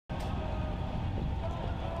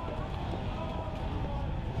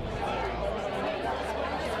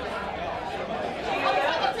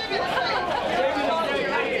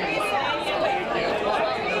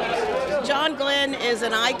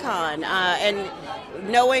was an icon, and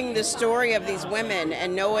knowing the story of these women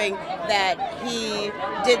and knowing that he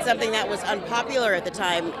did something that was unpopular at the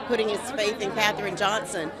time, putting his faith in Katherine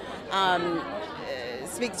Johnson,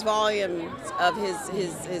 speaks volumes of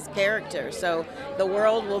his character. So the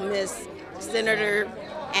world will miss Senator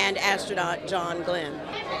and astronaut John Glenn.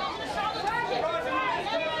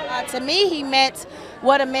 To me, he meant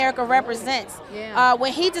what America represents. Yeah.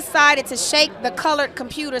 When he decided to shake the colored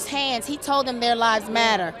computer's hands, he told them their lives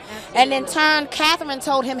matter. Absolutely. And in turn, Catherine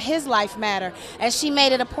told him his life matter. And she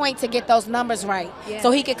made it a point to get those numbers right, Yeah.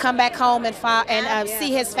 so he could come back home and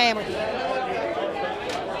see his family.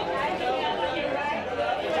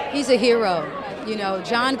 He's a hero. You know,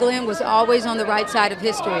 John Glenn was always on the right side of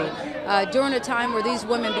history. During a time where these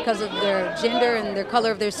women, because of their gender and their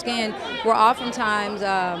color of their skin, were oftentimes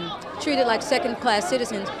treated like second-class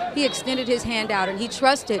citizens, he extended his hand out and he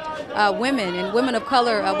trusted women and women of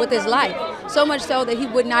color with his life. So much so that he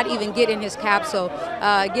would not even get in his capsule,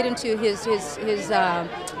 get into his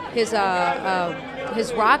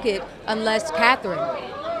rocket unless Catherine,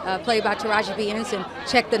 played by Taraji P. Henson,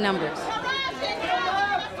 checked the numbers.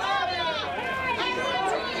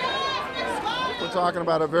 We're talking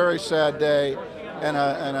about a very sad day and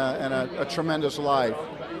a tremendous life.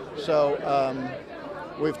 So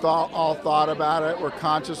we've all thought about it. We're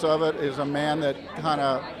conscious of it. He's a man that kind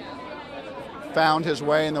of found his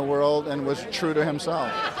way in the world and was true to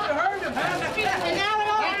himself.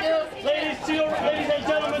 Ladies and